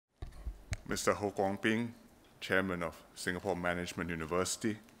Mr. Ho Kwong Ping, Chairman of Singapore Management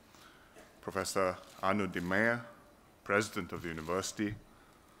University, Professor Anu De Meyer, President of the University,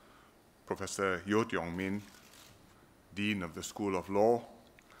 Professor Yeo Tiong Min, Dean of the School of Law,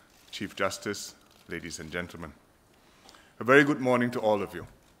 Chief Justice, ladies and gentlemen. A very good morning to all of you.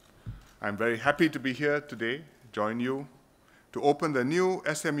 I'm very happy to be here today, join you, to open the new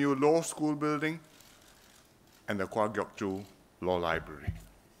SMU Law School building and the Geok Law Library.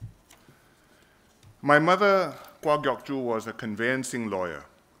 My mother, Geok was a conveyancing lawyer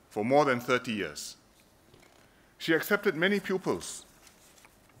for more than 30 years. She accepted many pupils.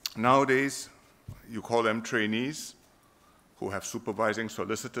 Nowadays, you call them trainees who have supervising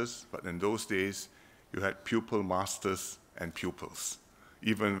solicitors, but in those days, you had pupil masters and pupils,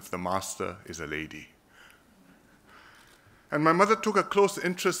 even if the master is a lady. And my mother took a close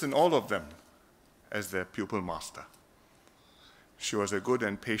interest in all of them as their pupil master. She was a good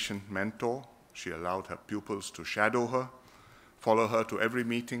and patient mentor. She allowed her pupils to shadow her, follow her to every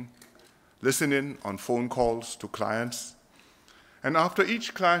meeting, listen in on phone calls to clients. And after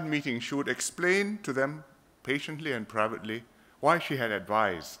each client meeting, she would explain to them patiently and privately why she had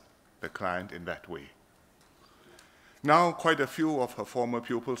advised the client in that way. Now, quite a few of her former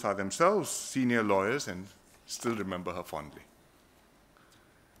pupils are themselves senior lawyers and still remember her fondly.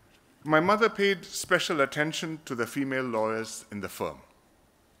 My mother paid special attention to the female lawyers in the firm.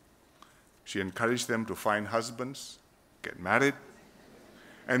 She encouraged them to find husbands, get married,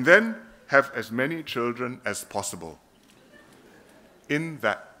 and then have as many children as possible, in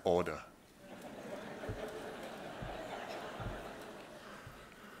that order.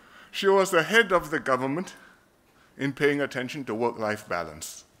 She was the head of the government in paying attention to work-life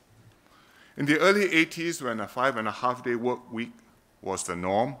balance. In the early 80s, when a 5.5-day work week was the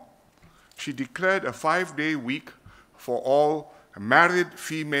norm, she declared a 5-day week for all married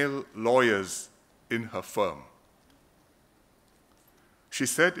female lawyers in her firm. She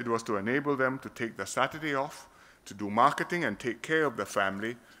said it was to enable them to take the Saturday off to do marketing and take care of the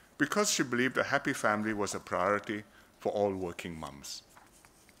family because she believed a happy family was a priority for all working mums.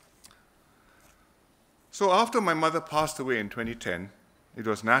 So after my mother passed away in 2010, it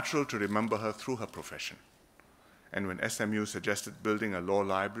was natural to remember her through her profession. And when SMU suggested building a law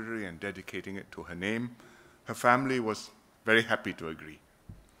library and dedicating it to her name, her family was very happy to agree.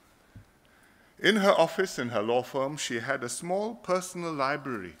 In her office in her law firm, she had a small personal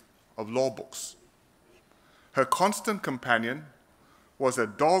library of law books. Her constant companion was a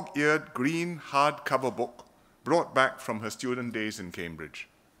dog-eared green hardcover book brought back from her student days in Cambridge.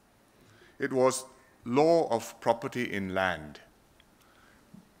 It was Law of Property in Land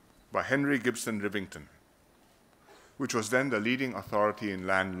by Henry Gibson Rivington, which was then the leading authority in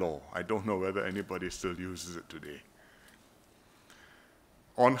land law. I don't know whether anybody still uses it today.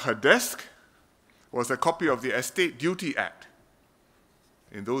 On her desk was a copy of the Estate Duty Act.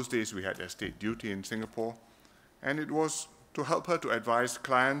 In those days, we had estate duty in Singapore, and it was to help her to advise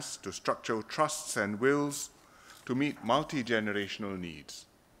clients to structure trusts and wills to meet multi-generational needs.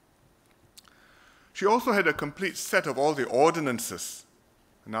 She also had a complete set of all the ordinances.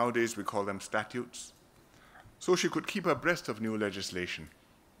 Nowadays, we call them statutes, so she could keep abreast of new legislation.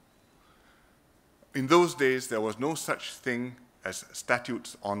 In those days, there was no such thing as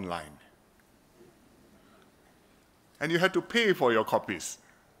statutes online. And you had to pay for your copies.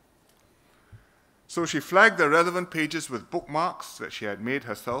 So she flagged the relevant pages with bookmarks that she had made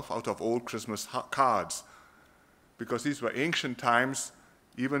herself out of old Christmas cards, because these were ancient times,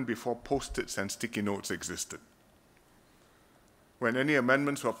 even before Post-its and sticky notes existed. When any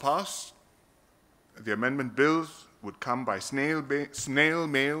amendments were passed, the amendment bills would come by snail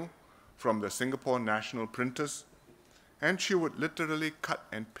mail from the Singapore national printers, and she would literally cut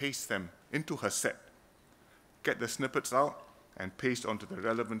and paste them into her set, get the snippets out, and paste onto the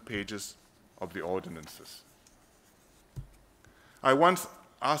relevant pages of the ordinances. I once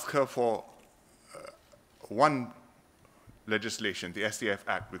asked her for one legislation, the SDF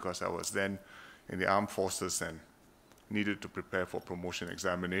Act, because I was then in the armed forces and needed to prepare for promotion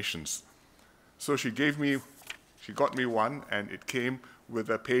examinations. So she got me one, and it came with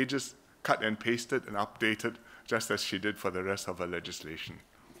the pages cut and pasted and updated, just as she did for the rest of her legislation.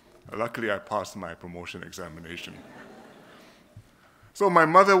 Luckily, I passed my promotion examination. So my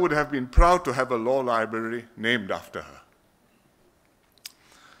mother would have been proud to have a law library named after her.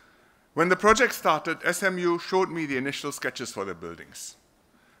 When the project started, SMU showed me the initial sketches for the buildings.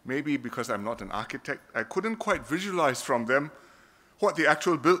 Maybe because I'm not an architect, I couldn't quite visualize from them what the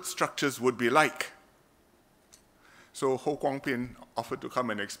actual built structures would be like. So Ho Kwong Ping offered to come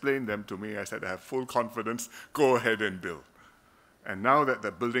and explain them to me. I said, I have full confidence, go ahead and build. And now that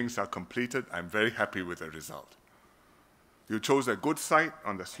the buildings are completed, I'm very happy with the result. You chose a good site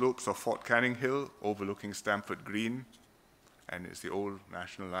on the slopes of Fort Canning Hill, overlooking Stamford Green, and it's the old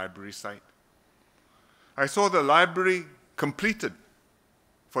National Library site. I saw the library completed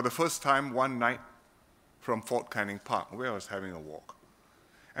for the first time one night from Fort Canning Park, where I was having a walk.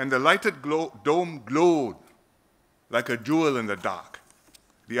 And the lighted dome glowed like a jewel in the dark.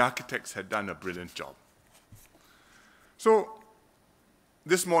 The architects had done a brilliant job. So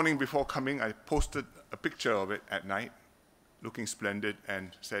this morning before coming, I posted a picture of it at night, looking splendid,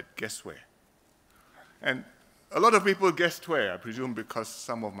 and said, guess where? And a lot of people guessed where, I presume because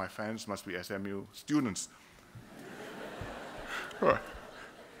some of my fans must be SMU students.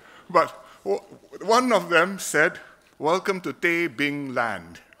 But one of them said, welcome to Tay Bing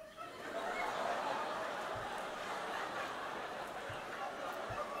Land.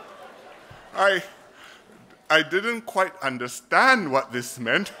 I didn't quite understand what this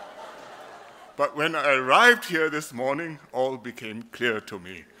meant, but when I arrived here this morning, all became clear to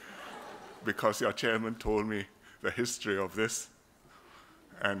me, because your chairman told me the history of this,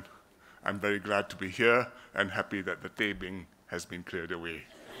 and I'm very glad to be here and happy that the Tay Bing has been cleared away.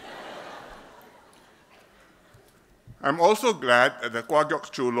 I'm also glad that the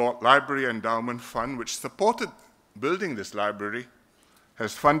Geok Choo Library Endowment Fund, which supported building this library,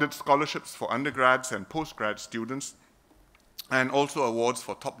 has funded scholarships for undergrads and postgrad students, and also awards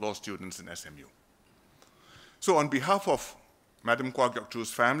for top law students in SMU. So on behalf of Madam Kwa Geok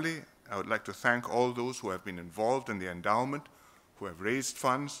Choo's family, I would like to thank all those who have been involved in the endowment, who have raised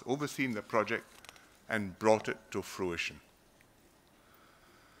funds, overseen the project, and brought it to fruition.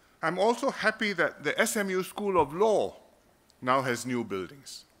 I'm also happy that the SMU School of Law now has new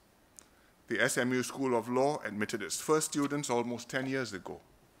buildings. The SMU School of Law admitted its first students almost 10 years ago,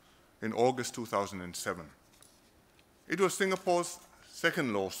 in August 2007. It was Singapore's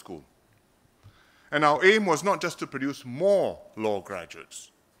second law school. And our aim was not just to produce more law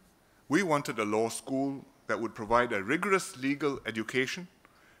graduates. We wanted a law school that would provide a rigorous legal education,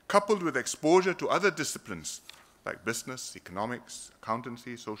 coupled with exposure to other disciplines like business, economics,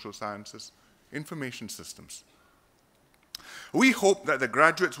 accountancy, social sciences, information systems. We hope that the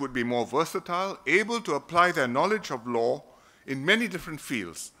graduates would be more versatile, able to apply their knowledge of law in many different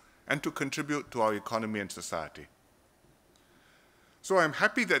fields and to contribute to our economy and society. So I'm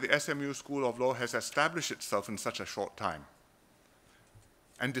happy that the SMU School of Law has established itself in such a short time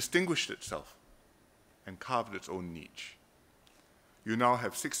and distinguished itself and carved its own niche. You now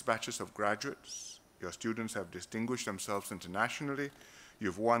have 6 batches of graduates. Your students have distinguished themselves internationally.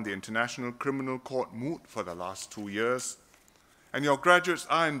 You've won the International Criminal Court moot for the last 2 years. And your graduates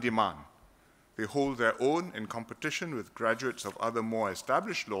are in demand. They hold their own in competition with graduates of other more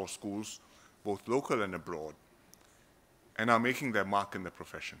established law schools, both local and abroad, and are making their mark in the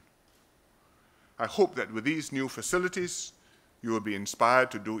profession. I hope that with these new facilities, you will be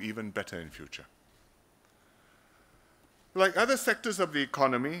inspired to do even better in future. Like other sectors of the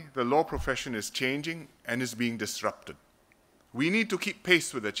economy, the law profession is changing and is being disrupted. We need to keep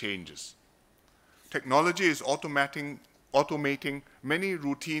pace with the changes. Technology is automating many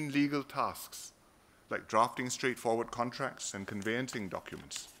routine legal tasks, like drafting straightforward contracts and conveyancing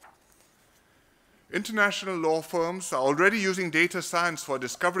documents. International law firms are already using data science for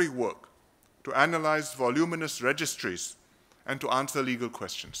discovery work to analyze voluminous registries and to answer legal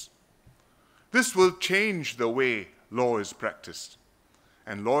questions. This will change the way law is practiced,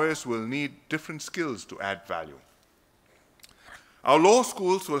 and lawyers will need different skills to add value. Our law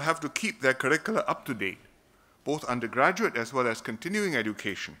schools will have to keep their curricula up to date, both undergraduate as well as continuing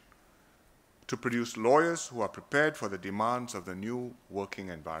education, to produce lawyers who are prepared for the demands of the new working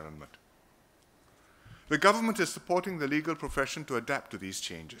environment. The government is supporting the legal profession to adapt to these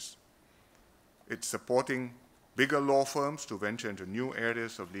changes. It's supporting bigger law firms to venture into new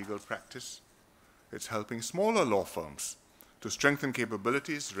areas of legal practice. It's helping smaller law firms to strengthen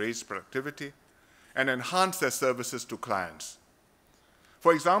capabilities, raise productivity, and enhance their services to clients.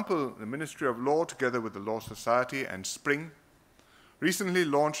 For example, the Ministry of Law, together with the Law Society and Spring, recently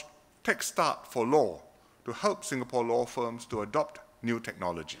launched Tech Start for Law to help Singapore law firms to adopt new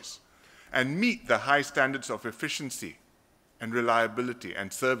technologies and meet the high standards of efficiency and reliability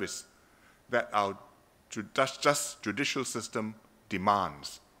and service that our just judicial system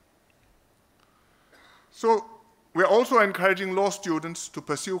demands. So we're also encouraging law students to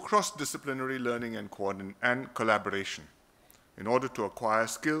pursue cross-disciplinary learning and collaboration in order to acquire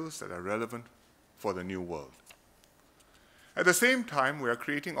skills that are relevant for the new world. At the same time, we are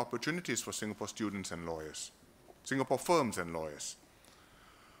creating opportunities for Singapore students and lawyers, Singapore firms and lawyers.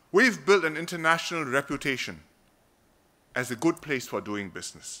 We've built an international reputation as a good place for doing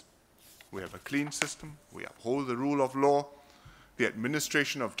business. We have a clean system, we uphold the rule of law, the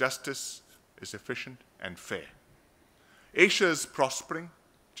administration of justice is efficient and fair. Asia is prospering,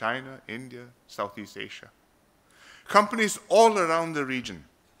 China, India, Southeast Asia. Companies all around the region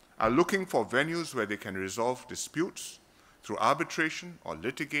are looking for venues where they can resolve disputes through arbitration or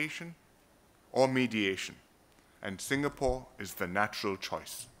litigation or mediation, and Singapore is the natural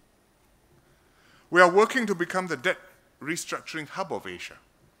choice. We are working to become the debt restructuring hub of Asia,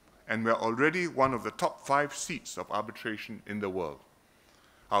 and we are already one of the top 5 seats of arbitration in the world.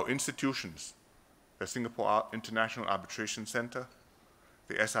 Our institutions, the Singapore International Arbitration Center,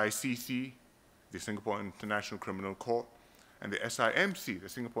 the SICC, the Singapore International Criminal Court, and the SIMC, the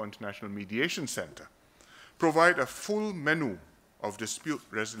Singapore International Mediation Center, provide a full menu of dispute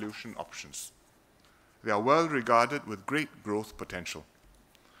resolution options. They are well regarded with great growth potential.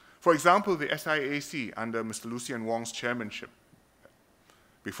 For example, the SIAC, under Mr. Hsien Loong's chairmanship,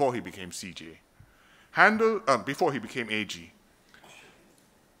 before he became CJ, before he became AG,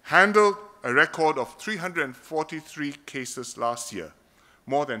 handled a record of 343 cases last year,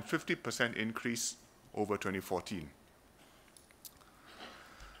 more than 50% increase over 2014.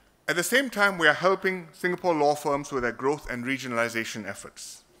 At the same time, we are helping Singapore law firms with their growth and regionalization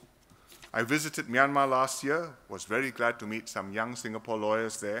efforts. I visited Myanmar last year, was very glad to meet some young Singapore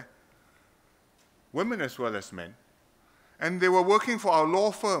lawyers there, women as well as men, and they were working for our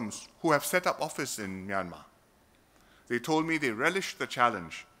law firms who have set up office in Myanmar. They told me they relished the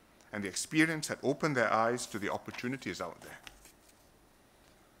challenge, and the experience had opened their eyes to the opportunities out there.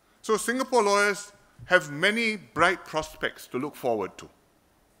 So Singapore lawyers have many bright prospects to look forward to.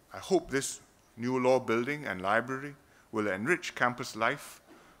 I hope this new law building and library will enrich campus life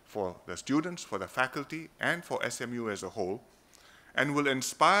for the students, for the faculty, and for SMU as a whole, and will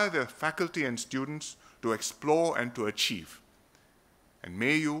inspire the faculty and students to explore and to achieve. And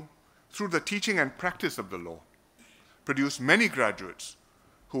may you, through the teaching and practice of the law, produce many graduates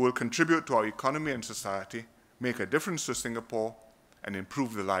who will contribute to our economy and society, make a difference to Singapore, and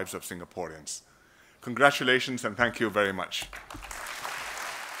improve the lives of Singaporeans. Congratulations and thank you very much.